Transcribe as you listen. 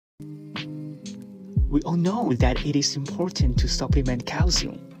We all know that it is important to supplement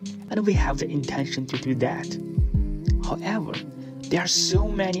calcium, and we have the intention to do that. However, there are so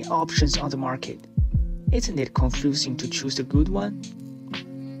many options on the market. Isn't it confusing to choose a good one?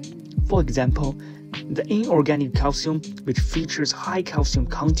 For example, the inorganic calcium, which features high calcium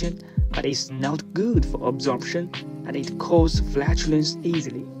content but is not good for absorption and it causes flatulence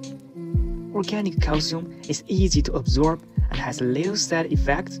easily. Organic calcium is easy to absorb and has little side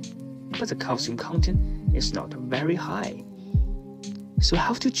effects, but the calcium content is not very high. So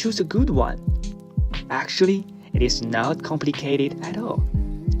how to choose a good one? Actually, it is not complicated at all.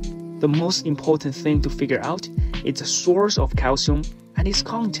 The most important thing to figure out is the source of calcium and its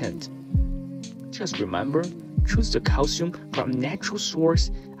content. Just remember, choose the calcium from natural source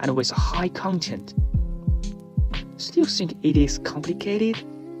and with a high content. Still think it is complicated?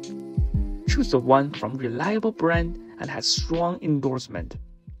 Choose the one from reliable brand and has strong endorsement.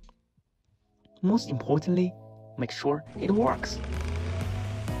 Most importantly, make sure it works.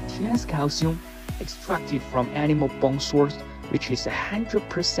 Tiens calcium, extracted from animal bone source, which is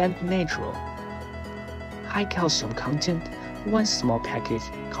 100% natural. High calcium content. One small package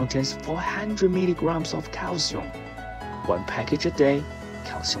contains 400 milligrams of calcium. One package a day,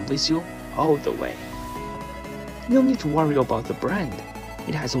 calcium with you all the way. No need to worry about the brand.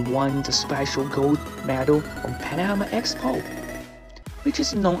 It has won the special gold medal on Panama Expo, which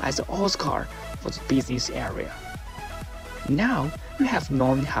is known as the Oscar for the business area. Now you have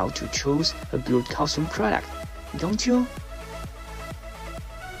known how to choose a good calcium product, don't you?